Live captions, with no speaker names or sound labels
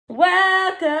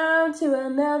Welcome to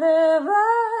another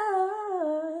vlog.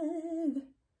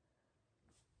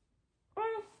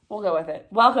 We'll go with it.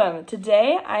 Welcome.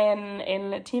 Today I am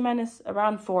in T-minus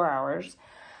around 4 hours.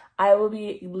 I will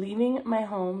be leaving my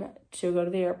home to go to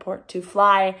the airport to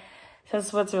fly to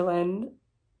Switzerland.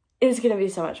 It's going to be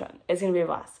so much fun. It's going to be a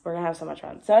blast. We're going to have so much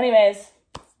fun. So anyways,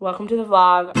 welcome to the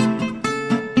vlog.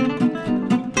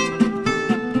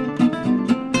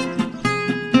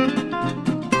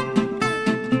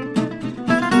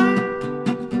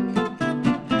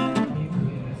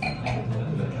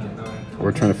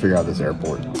 We're trying to figure out this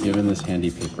airport. Given this handy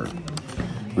paper,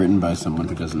 written by someone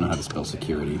who doesn't know how to spell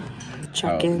security.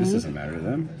 Check-in. This doesn't matter to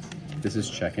them. This is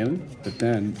check-in, but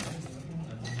then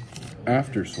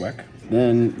after Sweck,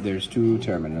 then there's 2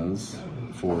 terminals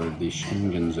for the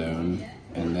Schengen zone,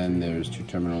 and then there's 2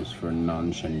 terminals for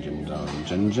non-Schengen zone.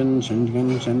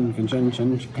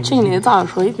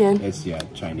 It's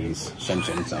Chinese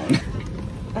Schengen zone.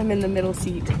 I'm in the middle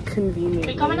seat,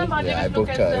 conveniently. Yeah, I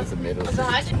booked in the middle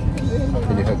seat.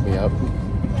 Can you hook me up? I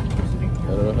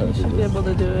don't know how to do this. Should be able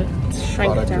to do it.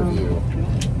 Shrink Product down. review.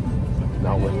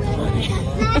 Not worth the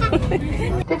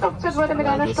money. Der Flugzeug wurde mit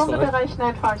einer Stunde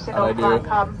berechnet, falls Sie noch Fragen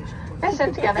haben. Wir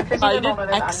sind gerne für Sie I did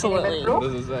excellently.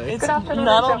 It's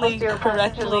not only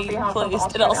correctly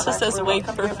placed, it also says wait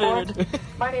for food.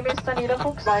 My name is Daniela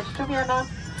Fuchs, flight to Vienna.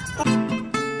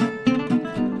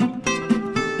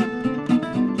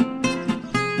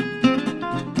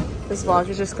 This vlog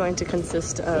is just going to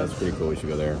consist of... That's pretty cool. We should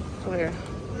go there. Where?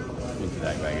 Into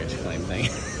that baggage claim thing.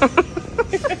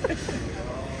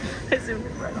 I zoomed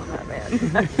in right on that man.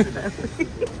 Accidentally.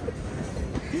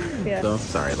 Yeah. So,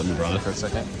 sorry, let me borrow this for a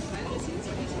second.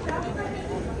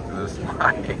 This is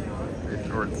my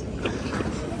shorts.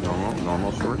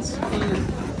 Normal shorts.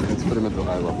 Let's put them at the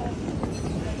high level.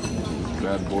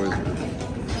 Bad boys are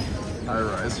high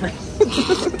risers.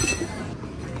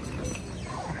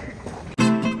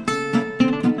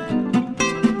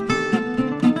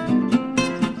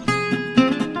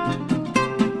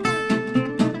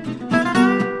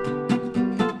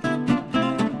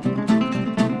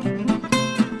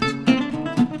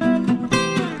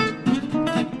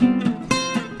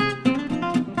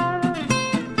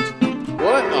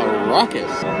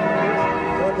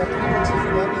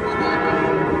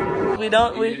 We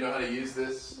don't. You know how to use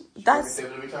this? That's.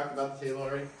 Did we talk about the table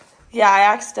already? Yeah,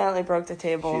 I accidentally broke the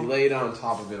table. She laid on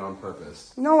top of it on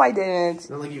purpose. No, I didn't. It's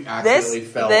not like you accidentally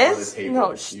fell on the table.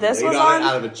 No, you this laid was on on. it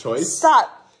out of a choice.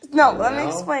 Stop. No, And let me now,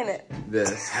 explain it.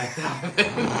 This.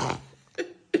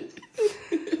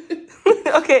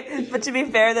 Okay, but to be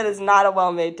fair, that is not a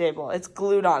well-made table. It's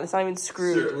glued on. It's not even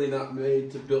screwed. Certainly not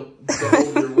made to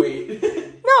hold your weight.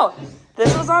 No,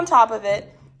 this was on top of it,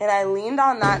 and I leaned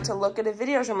on that to look at a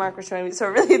video Jean-Marc was showing me. So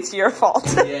really, it's your fault.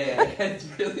 Yeah,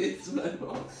 it's my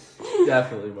fault.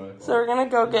 Definitely my fault. So we're gonna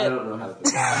go get. I don't know how to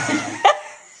fix it.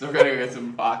 So we're gonna go get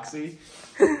some epoxy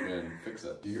and fix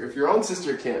it. If your own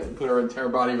sister can't put her entire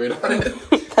body weight on it,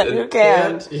 then who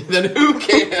can? Then who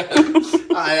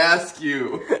can? I ask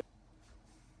you.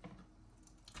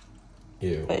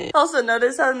 Ew. Also,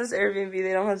 notice how in this Airbnb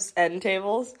they don't have end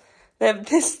tables. They have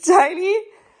this tiny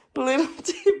little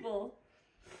table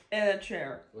and a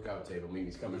chair. Look out, table.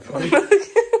 Mimi's coming for you.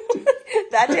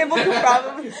 That table could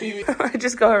probably I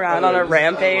just go around on a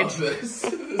rampage. I love this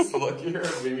look here.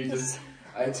 Mimi just.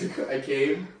 I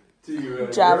came to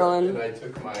Javelin. and I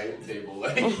took my table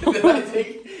leg. Then I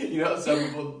take, some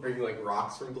people bring like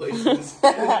rocks from places.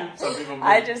 Some people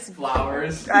bring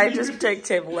flowers. I just take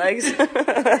table legs. Oh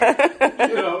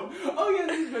yeah,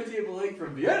 this is my table leg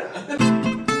from Vienna.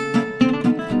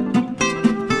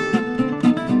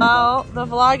 Well, the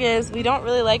vlog is we don't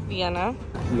really like Vienna.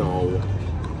 No,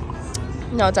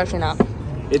 it's actually not.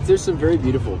 there's some very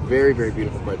beautiful, very very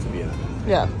beautiful parts of Vienna.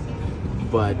 Yeah.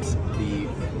 But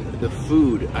the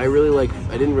food, I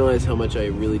didn't realize how much I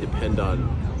really depend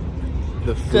on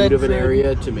the food of an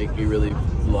area to make me really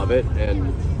love it.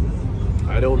 And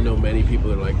I don't know many people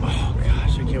that are like, oh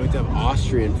gosh, I can't wait to have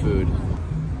Austrian food.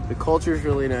 The culture is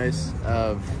really nice.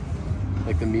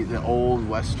 Like the old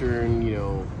Western,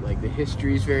 like the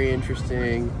history is very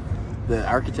interesting. The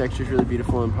architecture is really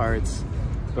beautiful in parts.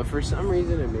 But for some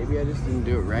reason, and maybe I just didn't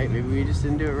do it right. Maybe we just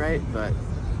didn't do it right. But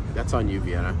that's on you,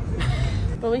 Vienna.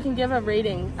 But we can give a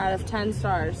rating out of 10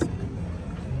 stars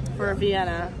for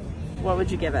Vienna. What would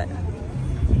you give it?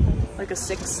 Like a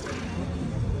 6?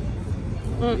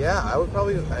 Yeah, I would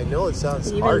probably. I know it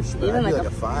sounds harsh, but I'd be like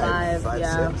a 5,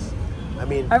 6. I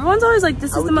mean, everyone's always like,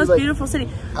 this is the most beautiful city.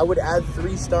 I would add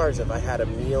 3 stars if I had a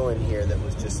meal in here that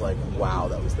was just like, wow,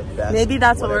 that was the best. Maybe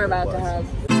that's what we're about to have.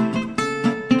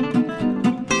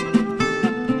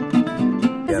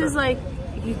 This is like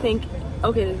you think,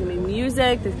 okay, there's gonna be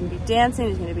music, there's gonna be dancing,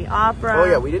 there's gonna be opera. Oh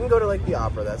yeah, we didn't go to like the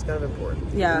opera. That's kind of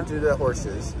important. Yeah. We didn't do the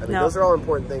horses. I mean, those are all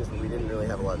important things, but we didn't really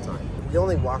have a lot of time. We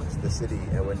only walked the city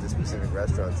and went to specific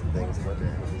restaurants and things. And went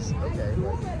there. It was okay.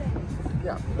 Like,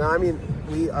 yeah. No, I mean,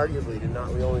 we arguably did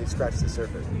not. We only scratched the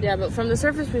surface. Yeah, but from the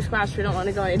surface we scratched, we don't want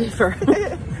to go any deeper.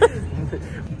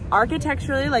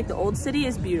 Architecturally, like the old city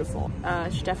is beautiful.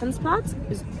 Stephansplatz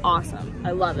is awesome.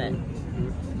 I love it.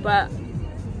 But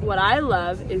what I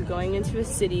love is going into a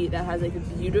city that has like a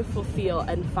beautiful feel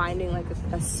and finding like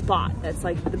a spot that's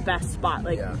like the best spot,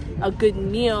 like a good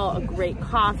meal, a great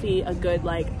coffee, a good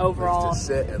like overall to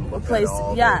sit and look place. At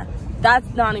all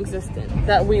That's non-existent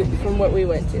from what we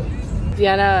went to.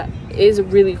 Vienna is a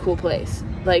really cool place.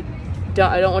 Like,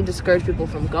 I don't want to discourage people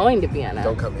from going to Vienna.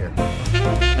 Don't come here.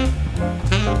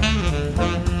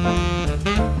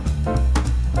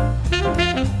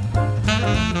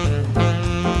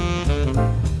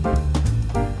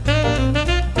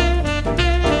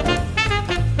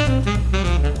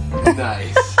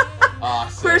 Nice.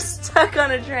 Awesome. We're stuck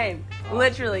on a train.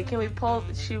 Literally.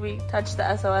 Should we touch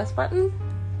the SOS button?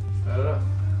 I don't know.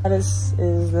 That is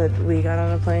that we got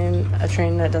on a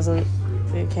train that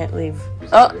we can't leave.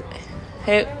 Oh,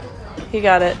 hey, he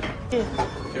got it.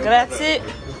 Grazie.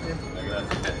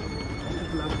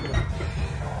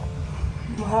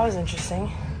 Well, that was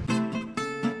interesting.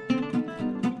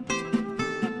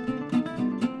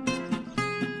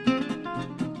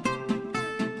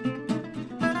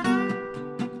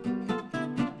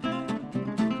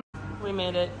 We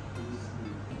made it.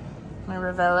 My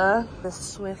Ravella, the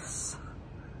Swiss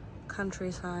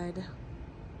countryside.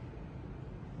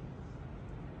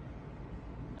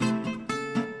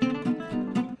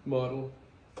 Model.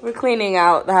 We're cleaning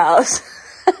out the house.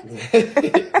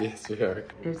 Yes, we are.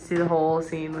 You see the whole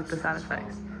scene with the sound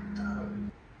effects.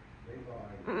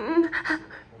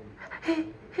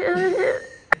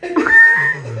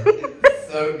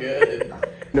 So good.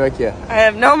 No IKEA. I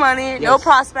have no money, no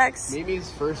prospects.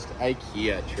 Mimi's first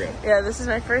IKEA trip. Yeah, this is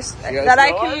my first You guys that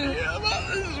I no can. idea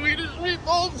about the Swedish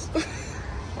meatballs.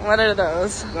 What are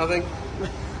those? Nothing.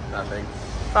 Nothing.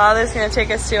 Father's gonna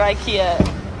take us to IKEA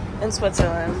in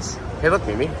Switzerland. Hey, look,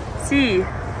 Mimi. See.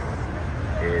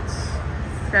 It's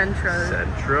Centro.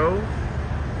 Centro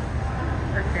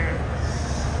Okay.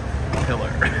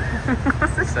 Pillar.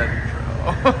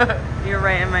 Centro. You're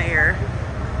right in my ear.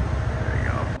 There you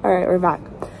go. All right, we're back.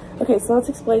 Okay, so let's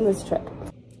explain this trip.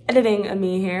 Editing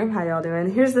me here. How y'all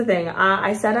doing? Here's the thing.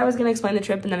 I said I was going to explain the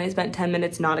trip and then I spent 10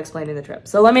 minutes not explaining the trip.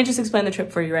 So let me just explain the trip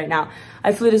for you right now.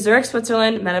 I flew to Zurich,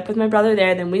 Switzerland, met up with my brother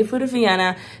there. Then we flew to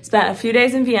Vienna, spent a few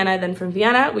days in Vienna. Then from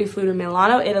Vienna, we flew to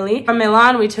Milano, Italy. From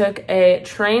Milan, we took a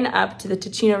train up to the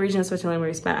Ticino region of Switzerland where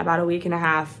we spent about a week and a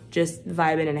half just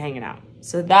vibing and hanging out.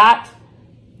 So that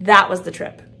was the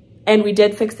trip. And we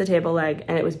did fix the table leg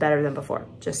and it was better than before.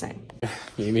 Just saying.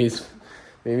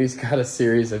 Mimi's got a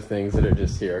series of things that are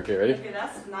just here. Okay, ready? Okay,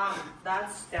 that's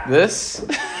that. This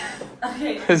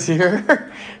Okay. is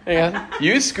here. Hang on.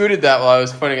 You scooted that while I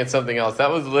was pointing at something else.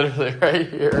 That was literally right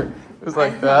here. It was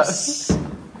like that. This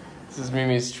is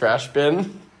Mimi's trash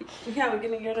bin. Yeah, we're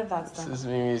getting rid of that stuff. This is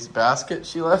Mimi's basket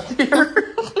she left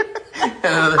here. And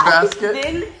another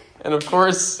basket. And of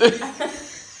course...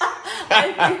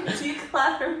 I've been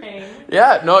decluttering.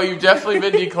 Yeah, no, you've definitely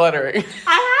been decluttering.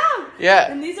 I have.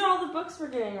 Yeah. And these are all the books we're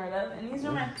getting rid of, and these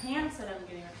are my pants that I'm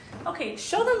getting rid of. Okay,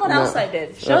 show them what else I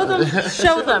did. Show them.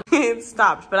 Show them. It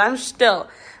stopped, but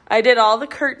I did all the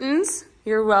curtains.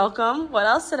 You're welcome. What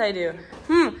else did I do?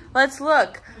 Let's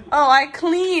look. Oh, I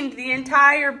cleaned the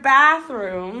entire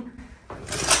bathroom.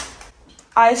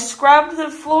 I scrubbed the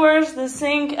floors, the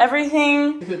sink,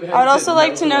 everything. I would also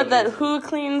like to note that who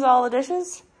cleans all the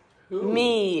dishes? Who?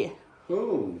 Me.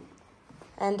 Who?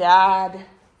 And Dad.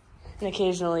 And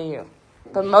occasionally you.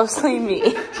 But mostly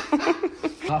me.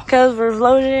 Because we're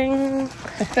floating.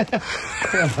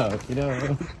 You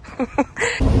know.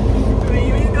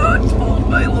 Maybe God told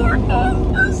my Lord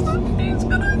Jesus that he's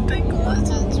gonna take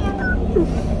lessons from her.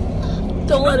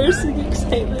 Don't let her see the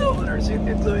excitement. Don't let her see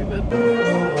the excitement.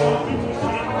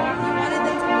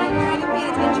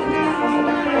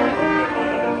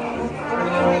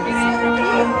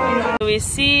 We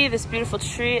see this beautiful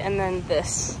tree and then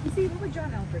this. See, what would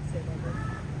John Alfred say about it?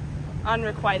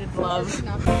 Unrequited love.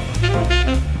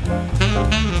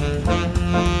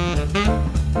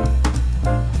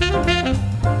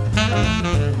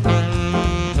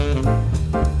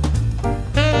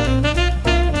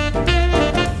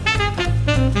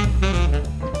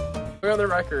 We're on the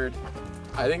record.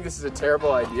 I think this is a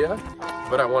terrible idea,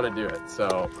 but I want to do it,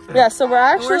 so. Yeah, so we're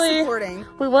actually, supporting.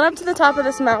 we went up to the top of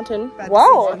this mountain. That's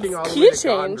Wow, Walking all the way key to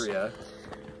change. Gondria.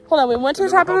 Hold on, we went to the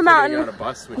top of the mountain.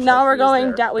 Now we're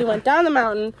going down. We went down the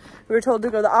mountain. We were told to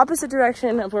go the opposite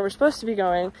direction of where we're supposed to be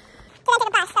going. So then take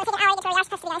a bus, so take an hour to get to where you're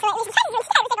supposed to be going. So at least instead, we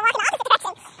take a walk in the opposite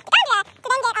direction. To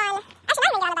then get on, actually not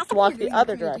even get on the bus. Walk the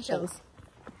other directions.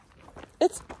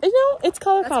 It's, you know, it's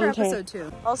color commentary. That's for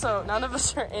episode 2. Also, none of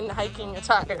us are in hiking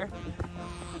attire.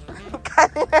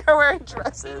 Kylie and I are wearing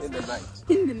dresses. In the night.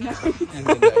 In the night. In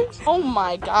the night. Oh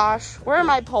my gosh. Where are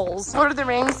my poles? Lord of the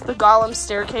Rings, the Gollum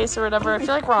staircase or whatever. I feel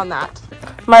like we're on that.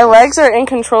 My legs are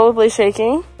uncontrollably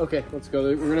shaking. Okay, let's go.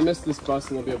 We're gonna miss this bus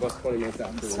and there'll be a bus 20 minutes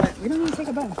after. We don't need to take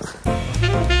a bus.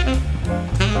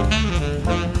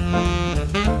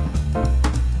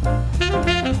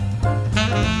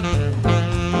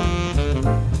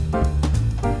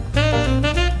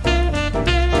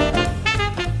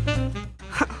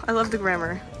 I love the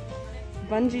grammar.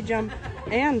 Bungee jump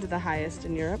and the highest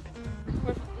in Europe.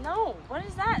 No, what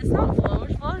is that? It's not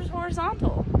floge. Floge is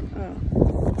horizontal.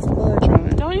 Oh.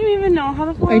 Don't you even know how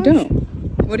to floge? I don't.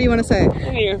 What do you want to say? Look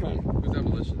at your phone. With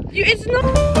demolition. It's not.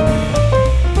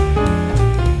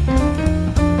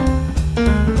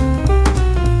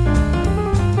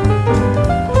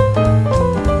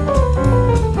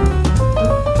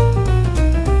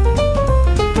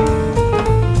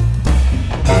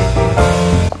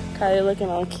 Kylie looking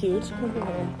all cute. Look at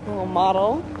her little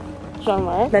model.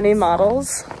 Jean-Marc. Many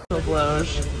models.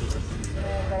 Floge.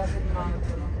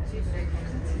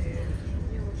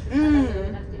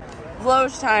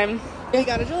 Floge time. We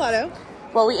got a gelato.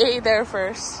 Well, we ate there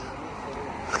first.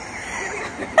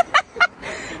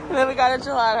 And then we got a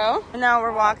gelato. And now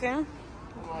we're walking.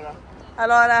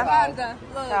 Allora.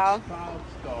 Ciao.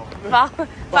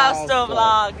 Fausto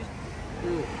vlog.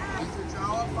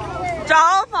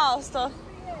 Ciao, Fausto.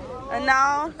 And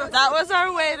now, that was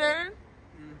our waiter.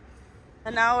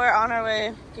 And now we're on our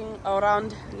way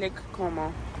around Lake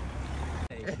Como.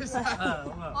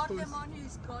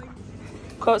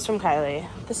 Quotes from Kylie.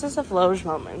 This is a vlog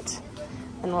moment.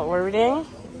 And what we're doing?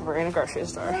 We're in a grocery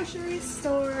store. Grocery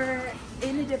store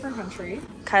in a different country.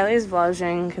 Kylie's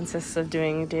vlogging consists of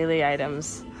doing daily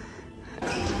items.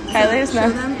 Kylie is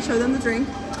never. Show them the drink.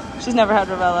 She's never had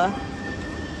Ravella.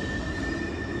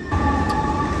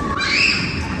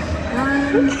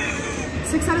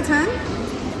 6 out of 10.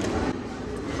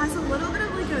 Has a little bit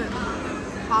of like a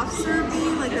cough syrupy,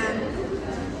 like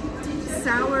a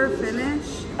sour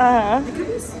finish.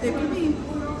 It could be.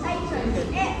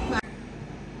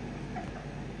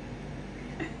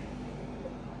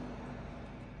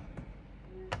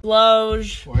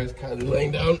 Vlog. Why is Kylie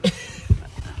laying down?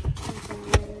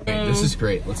 Wait, this is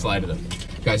great. Let's light it up.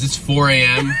 Guys, it's 4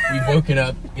 a.m. We've woken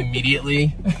up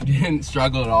immediately. Didn't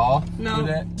struggle at all.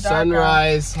 No.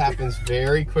 Sunrise happens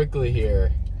very quickly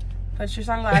here. Put your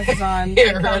sunglasses on.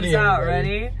 Get It ready, comes out.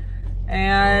 everybody. Ready?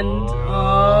 And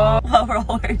oh, we're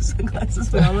all wearing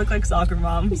sunglasses. We all look like soccer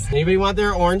moms. Anybody want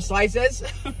their orange slices?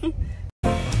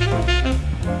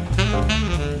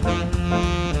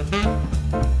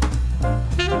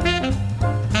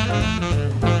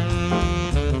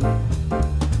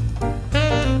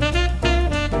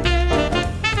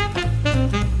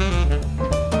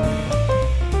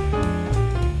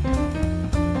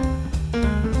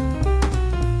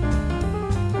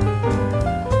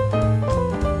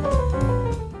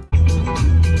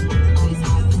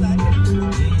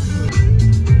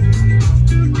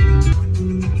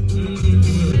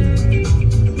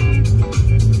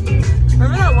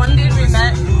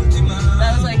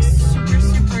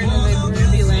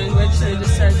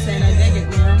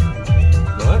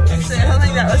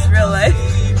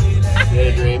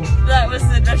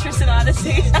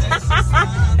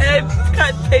 And I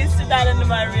cut and pasted that into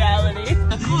my reality.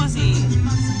 Jacuzzi.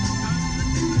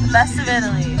 The best of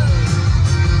Italy.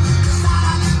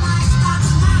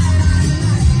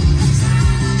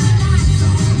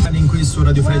 In questo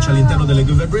radio freccia all'interno delle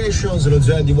Good Vibrations, lo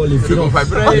zoo di voli fino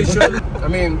vibration. I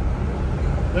mean,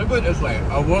 think of it this way.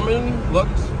 A woman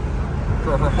looks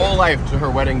for her whole life to her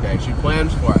wedding day. She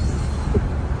plans for it.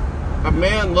 A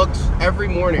man looks every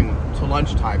morning to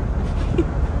lunchtime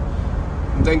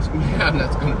and thinks, man,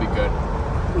 that's gonna be good.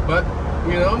 But,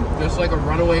 you know, just like a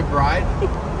runaway bride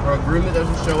or a groom that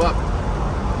doesn't show up,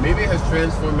 maybe it has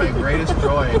transformed my greatest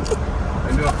joy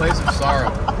into a place of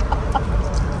sorrow.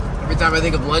 Every time I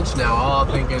think of lunch now, all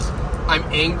I'll think is, I'm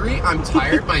angry, I'm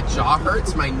tired, my jaw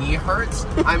hurts, my knee hurts,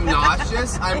 I'm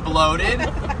nauseous, I'm bloated,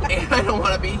 and I don't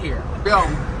want to be here.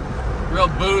 Real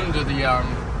boon to the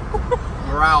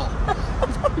morale.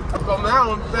 So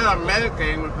now instead I'm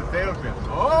medicating with potato chips.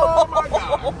 Oh my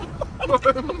god.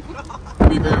 To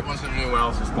be fair, it wasn't anyone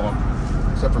else's fault,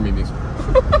 except for Mimi's.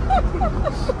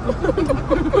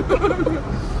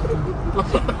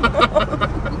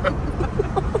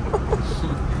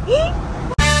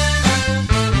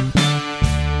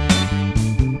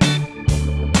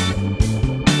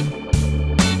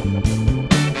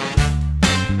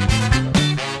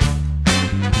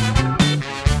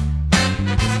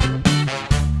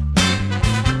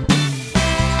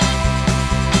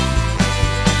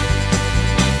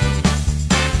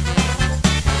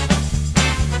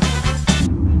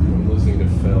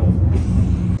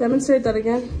 Demonstrate that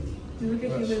again. Look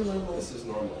at human level. This is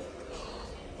normal.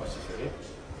 Watch this, ready?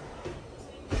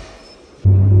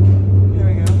 Here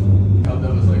we go. Oh,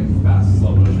 that was like fast,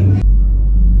 slow motion.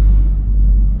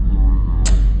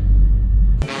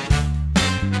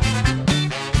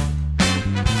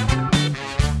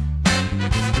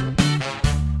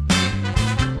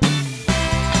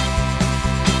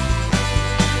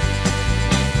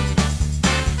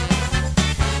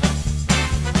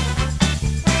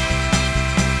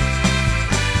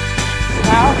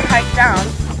 Hike down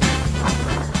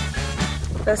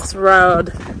this road.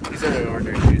 These are the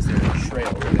ordinary shoes, they're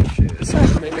trail running shoes.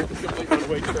 They make the complete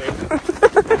one-way trail.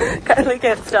 Kylie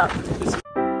can't stop.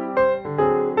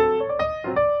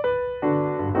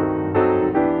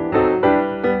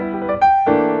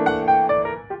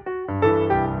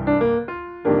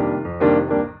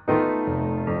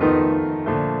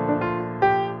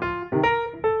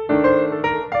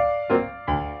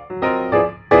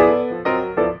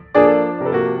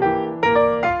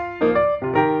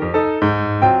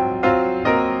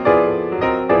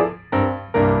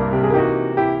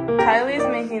 Kylie's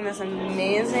making this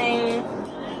amazing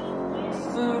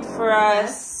food for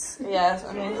us. Yes,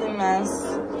 amazing mess.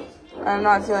 I'm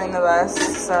not feeling the best,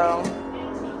 so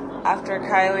after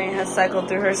Kylie has cycled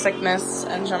through her sickness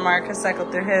and Jean-Marc has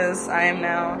cycled through his, I am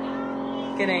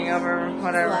now getting over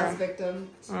whatever. Last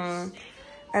victim.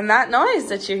 And that noise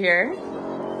that you hear.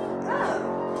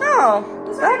 Oh,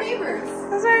 Those are our neighbors.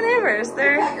 those are our neighbors.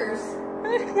 They're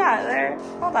Peckers. yeah, they're.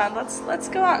 Hold on, let's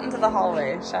go out into the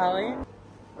hallway, shall we?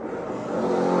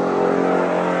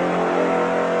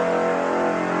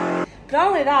 But not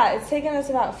only that, it's taken us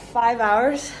about 5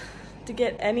 hours to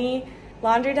get any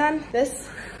laundry done. This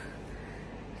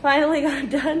finally got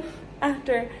done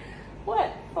after,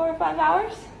 what, 4 or 5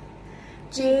 hours?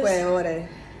 Jeez.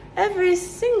 Every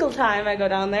single time I go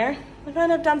down there, I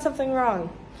find I've done something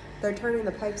wrong. They're turning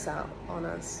the pipes out on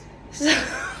us. So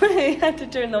I had to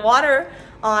turn the water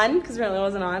on, because apparently it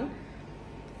wasn't on.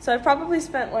 So I probably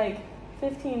spent like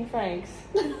 15 francs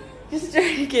just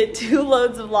trying to get 2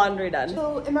 loads of laundry done.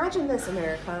 So imagine this,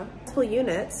 America. Multiple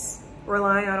units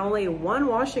relying on only one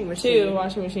washing machine. 2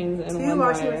 washing machines and 2 1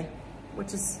 washing dryer.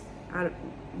 which is,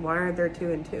 why aren't there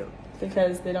 2 and 2?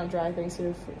 Because they don't dry things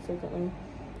too frequently.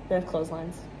 They have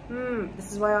clotheslines.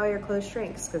 This is why all your clothes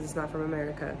shrinks, because it's not from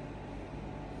America.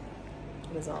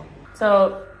 That is all.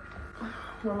 So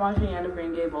we're watching Anne of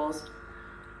Green Gables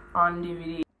on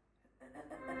DVD.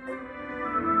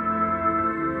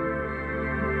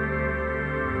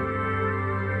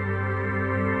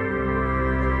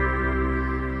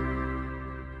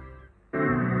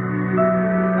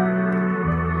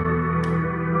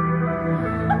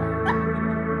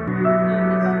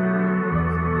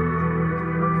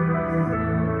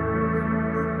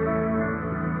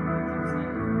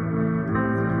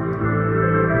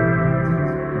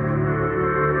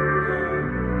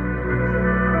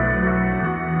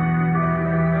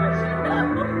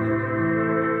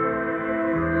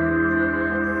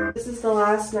 This is the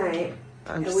last night,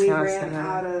 I'm and we ran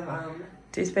out of,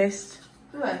 toothpaste.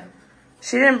 what?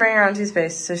 She didn't bring her own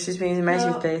toothpaste, so she's been using my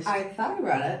No, toothpaste. I thought I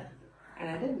brought it, and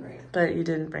I didn't bring it. But you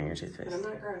didn't bring your toothpaste. And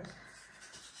I'm not gross.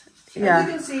 Yeah. As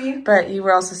you can see, But you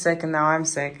were also sick, and now I'm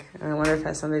sick. And I wonder if it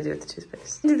has something to do with the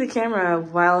toothpaste. Do the camera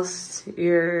whilst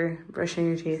you're brushing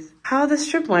your teeth. How this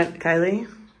trip went, Kylie?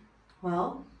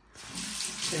 well,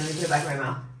 let me put it back in my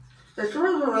mouth. The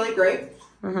tours were really great.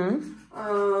 Mm-hmm.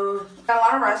 Got a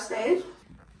lot of rest days.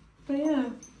 But yeah,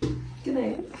 good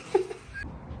night.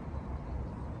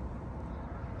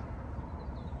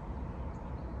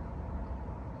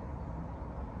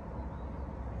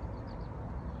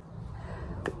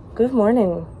 Good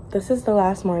morning. This is the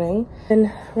last morning.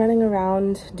 Been running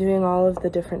around doing all of the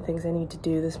different things I need to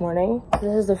do this morning.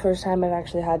 This is the first time I've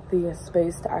actually had the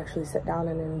space to actually sit down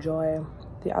and enjoy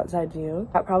the outside view.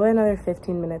 Got probably another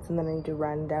 15 minutes and then I need to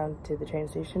run down to the train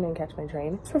station and catch my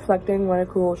train. Just reflecting what a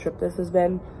cool trip this has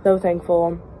been. So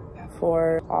thankful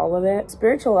for all of it.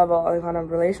 Spiritual level, like on a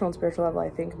relational and spiritual level, I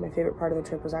think my favorite part of the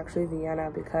trip was actually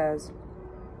Vienna, because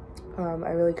I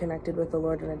really connected with the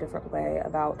Lord in a different way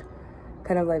about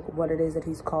kind of like what it is that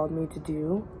he's called me to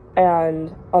do.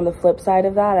 And on the flip side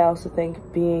of that, I also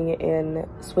think being in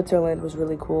Switzerland was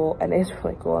really cool, and is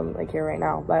really cool. I'm like here right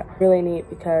now, but really neat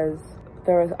because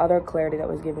there was other clarity that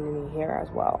was given to me here as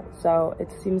well. So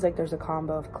it seems like there's a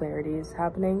combo of clarities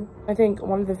happening. I think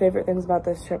one of the favorite things about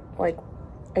this trip, like,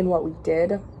 and what we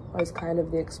did, was kind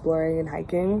of the exploring and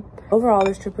hiking. Overall,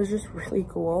 this trip was just really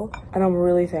cool, and I'm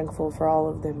really thankful for all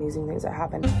of the amazing things that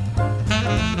happened.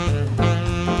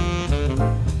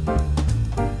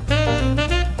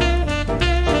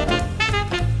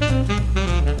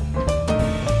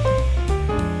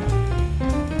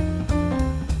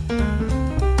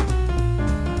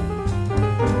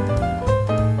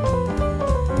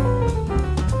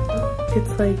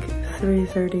 It's like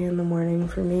 3:30 in the morning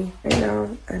for me right now,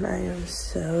 and I am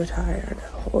so tired.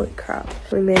 Holy crap.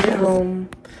 We made it home.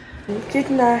 Good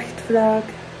night, vlog.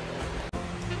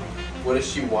 What does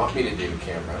she want me to do,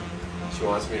 camera? She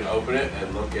wants me to open it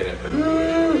and look at it.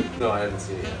 No, I haven't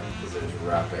seen it yet because there's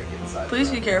wrapping inside. Please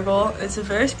be careful. It's a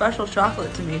very special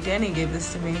chocolate to me. Danny gave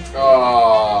this to me.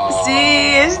 Oh.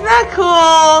 See, isn't that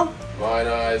cool? Mine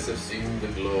eyes have seen the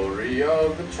glory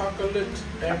of the chocolate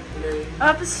airplane.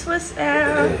 Up Swiss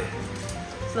Air.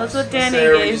 So that's what Danny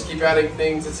Sarah, we gave. just keep adding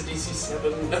things. It's a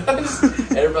DC-7.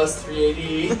 Airbus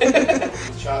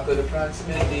 380. Chocolate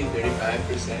approximately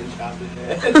 35% chocolate.